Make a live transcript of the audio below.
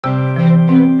Within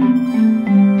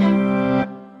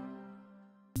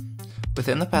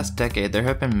the past decade, there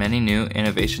have been many new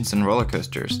innovations in roller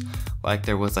coasters, like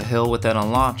there was a hill within a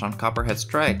launch on Copperhead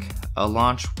Strike, a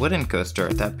launch wooden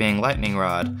coaster, that being Lightning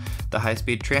Rod, the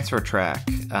high-speed transfer track,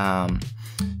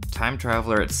 Time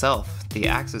Traveler itself, the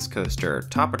Axis coaster,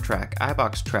 Topper track,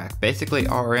 iBox track, basically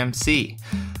RMC.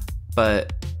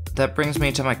 But that brings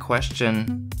me to my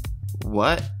question,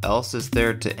 what else is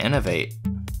there to innovate?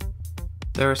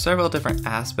 There are several different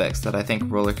aspects that I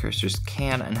think roller coasters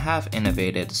can and have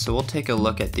innovated, so we'll take a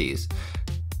look at these.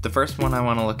 The first one I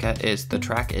want to look at is the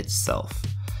track itself.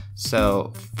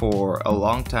 So for a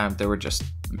long time there were just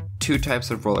two types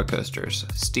of roller coasters,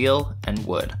 steel and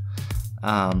wood.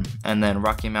 And then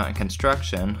Rocky Mountain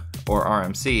Construction, or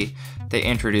RMC, they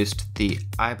introduced the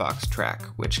iBox track,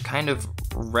 which kind of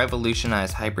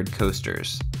revolutionized hybrid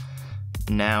coasters.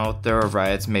 Now there are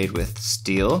rides made with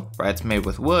steel, rides made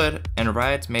with wood, and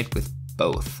rides made with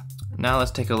both. Now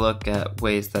let's take a look at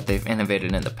ways that they've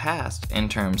innovated in the past in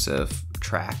terms of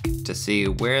track to see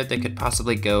where they could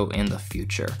possibly go in the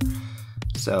future.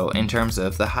 So in terms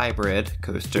of the hybrid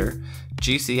coaster,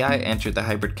 GCI entered the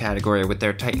hybrid category with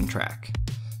their Titan track.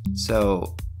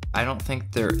 So I don't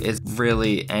think there is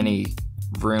really any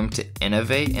room to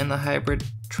innovate in the hybrid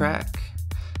track.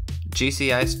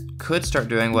 GCI could start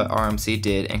doing what RMC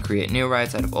did and create new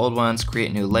rides out of old ones,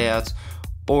 create new layouts,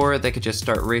 or they could just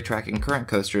start retracking current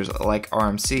coasters like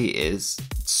RMC is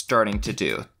starting to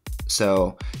do.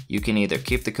 So you can either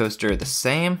keep the coaster the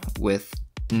same with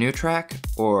new track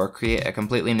or create a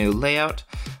completely new layout,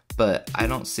 but I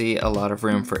don't see a lot of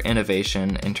room for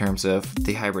innovation in terms of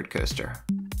the hybrid coaster.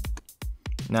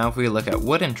 Now if we look at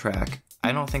wooden track,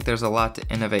 I don't think there's a lot to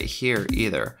innovate here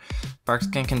either. Parks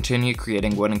can continue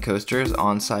creating wooden coasters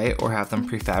on site or have them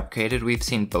prefabricated. We've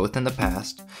seen both in the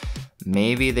past.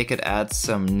 Maybe they could add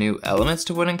some new elements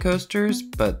to wooden coasters,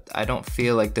 but I don't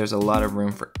feel like there's a lot of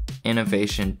room for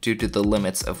innovation due to the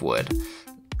limits of wood.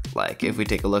 Like if we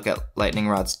take a look at Lightning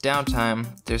Rod's downtime,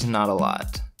 there's not a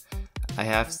lot. I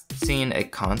have seen a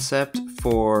concept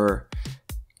for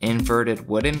inverted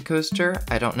wooden coaster.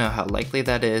 I don't know how likely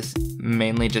that is,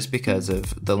 mainly just because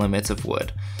of the limits of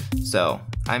wood. So,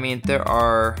 I mean, there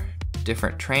are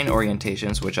different train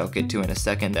orientations, which I'll get to in a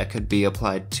second, that could be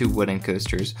applied to wooden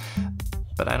coasters,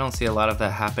 but I don't see a lot of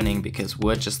that happening because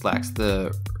wood just lacks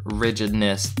the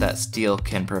rigidness that steel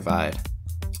can provide.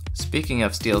 Speaking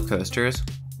of steel coasters,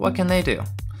 what can they do?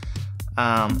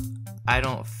 I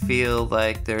don't feel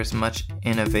like there's much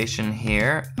innovation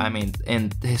here. I mean,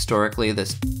 historically,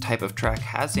 this type of track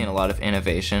has seen a lot of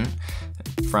innovation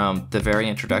from the very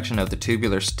introduction of the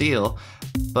tubular steel,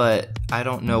 but I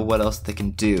don't know what else they can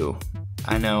do.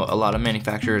 I know a lot of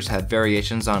manufacturers have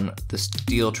variations on the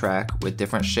steel track with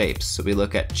different shapes. So we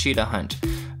look at Cheetah Hunt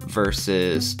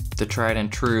versus the tried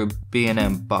and true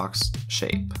B&M box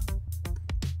shape.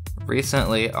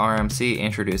 Recently, RMC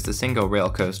introduced the single rail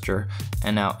coaster,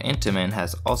 and now Intamin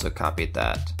has also copied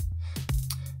that.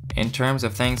 In terms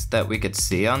of things that we could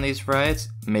see on these rides,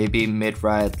 maybe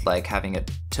mid-ride like having a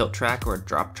tilt track or a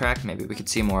drop track, maybe we could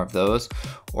see more of those,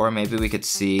 or maybe we could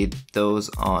see those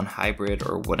on hybrid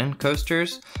or wooden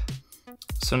coasters.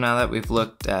 So now that we've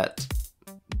looked at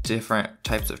different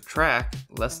types of track,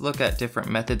 let's look at different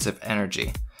methods of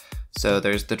energy. So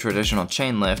there's the traditional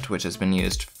chain lift, which has been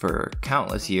used for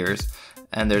countless years,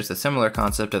 and there's a similar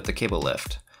concept of the cable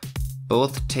lift.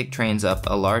 Both take trains up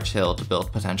a large hill to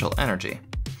build potential energy.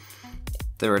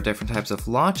 There are different types of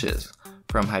launches,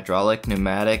 from hydraulic,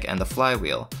 pneumatic, and the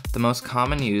flywheel. The most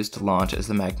common used launch is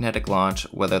the magnetic launch,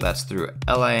 whether that's through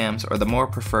LIMs or the more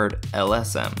preferred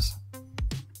LSMs.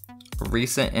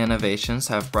 Recent innovations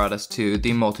have brought us to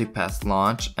the multipath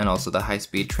launch and also the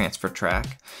high-speed transfer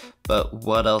track, but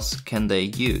what else can they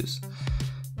use?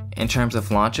 In terms of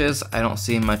launches, I don't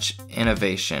see much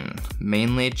innovation,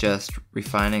 mainly just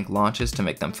refining launches to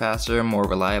make them faster, more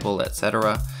reliable,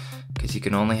 etc. Because you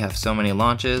can only have so many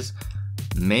launches.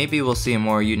 Maybe we'll see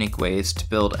more unique ways to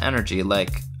build energy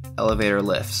like elevator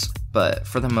lifts, but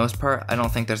for the most part, I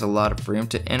don't think there's a lot of room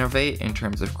to innovate in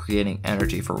terms of creating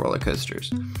energy for roller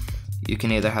coasters. You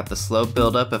can either have the slow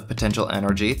buildup of potential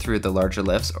energy through the larger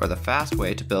lifts or the fast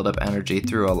way to build up energy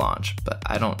through a launch, but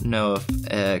I don't know if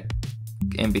a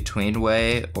in-between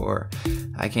way, or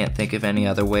I can't think of any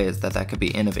other ways that could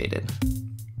be innovated.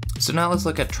 So now let's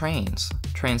look at trains.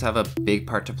 Trains have a big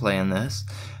part to play in this,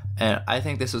 and I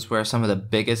think this is where some of the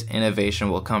biggest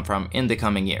innovation will come from in the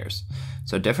coming years.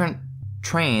 So different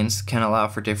trains can allow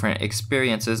for different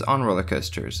experiences on roller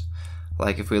coasters.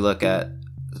 Like if we look at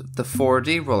the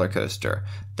 4D roller coaster,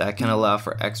 that can allow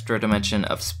for extra dimension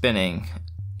of spinning,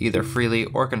 either freely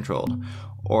or controlled.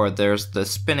 Or there's the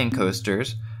spinning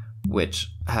coasters,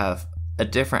 which have a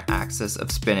different axis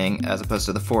of spinning as opposed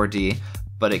to the 4D,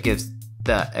 but it gives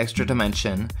that extra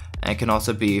dimension and can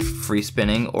also be free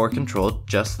spinning or controlled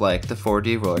just like the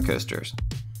 4D roller coasters.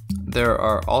 There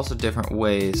are also different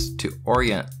ways to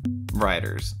orient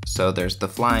riders. So there's the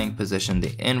flying position,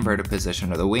 the inverted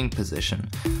position, or the wing position.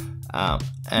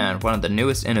 And one of the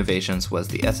newest innovations was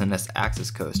the SNS Axis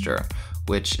Coaster,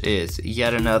 which is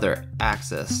yet another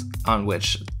axis on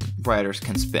which riders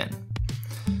can spin.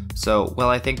 So while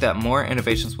I think that more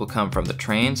innovations will come from the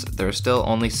trains, there are still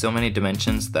only so many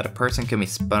dimensions that a person can be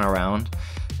spun around,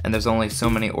 and there's only so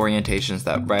many orientations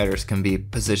that riders can be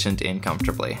positioned in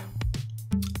comfortably.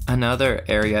 Another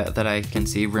area that I can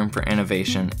see room for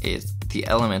innovation is the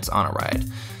elements on a ride.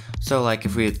 So like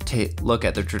if we look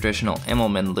at the traditional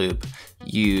Immelman loop,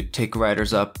 you take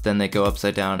riders up, then they go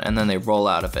upside down, and then they roll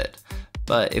out of it.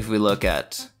 But if we look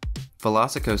at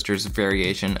Velocicoaster's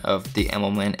variation of the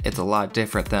Immelman, it's a lot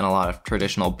different than a lot of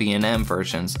traditional B&M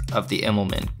versions of the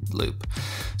Immelman loop.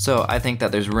 So I think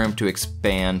that there's room to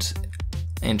expand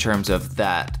in terms of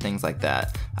that, things like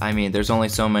that. I mean, there's only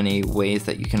so many ways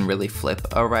that you can really flip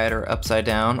a rider upside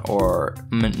down or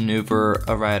maneuver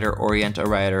a rider, orient a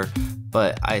rider,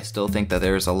 but I still think that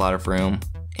there's a lot of room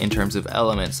in terms of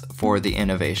elements for the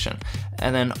innovation.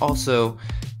 And then also,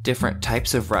 different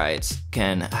types of rides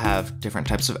can have different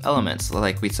types of elements.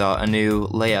 Like we saw a new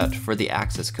layout for the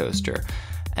Axis Coaster,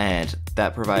 and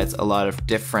that provides a lot of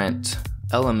different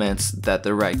elements that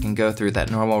the ride can go through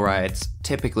that normal rides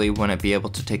typically wouldn't be able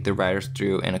to take the riders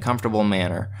through in a comfortable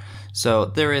manner. So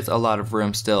there is a lot of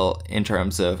room still in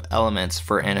terms of elements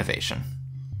for innovation.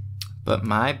 But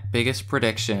my biggest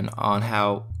prediction on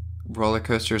how roller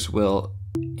coasters will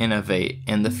innovate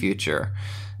in the future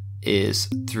is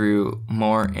through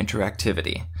more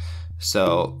interactivity.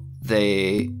 So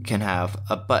they can have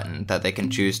a button that they can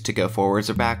choose to go forwards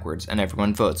or backwards, and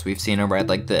everyone votes. We've seen a ride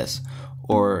like this,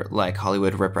 or like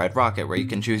Hollywood Rip Ride Rocket, where you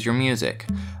can choose your music,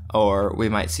 or we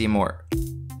might see more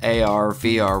AR,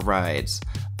 VR rides.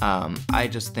 I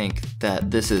just think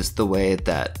that this is the way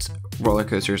that roller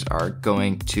coasters are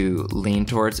going to lean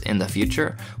towards in the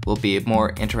future. Will be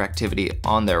more interactivity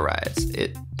on their rides.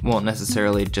 It won't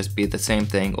necessarily just be the same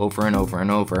thing over and over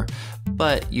and over,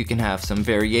 but you can have some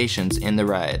variations in the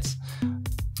rides.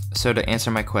 So to answer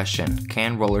my question,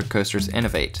 can roller coasters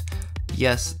innovate?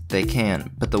 Yes, they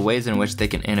can, but the ways in which they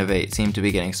can innovate seem to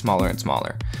be getting smaller and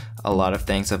smaller. A lot of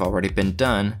things have already been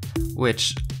done,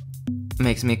 which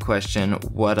makes me question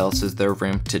what else is there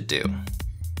room to do.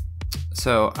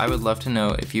 So I would love to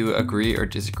know if you agree or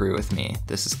disagree with me.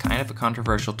 This is kind of a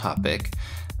controversial topic,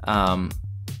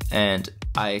 and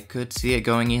I could see it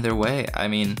going either way. I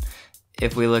mean,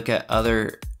 if we look at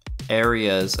other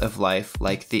areas of life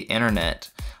like the internet,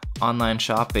 online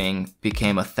shopping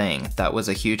became a thing. That was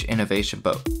a huge innovation,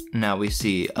 but now we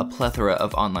see a plethora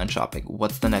of online shopping.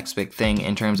 What's the next big thing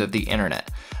in terms of the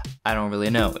internet? I don't really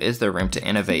know. Is there room to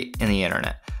innovate in the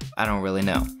internet? I don't really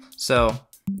know. So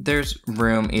there's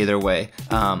room either way.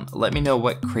 Let me know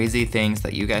what crazy things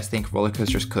that you guys think roller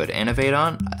coasters could innovate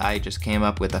on. I just came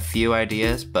up with a few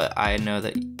ideas, but I know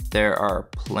that there are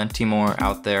plenty more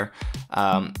out there.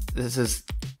 This is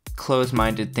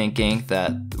closed-minded thinking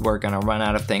that we're gonna run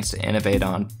out of things to innovate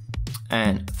on.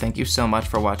 And thank you so much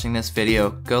for watching this video.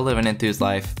 Go live an enthused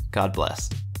life. God bless.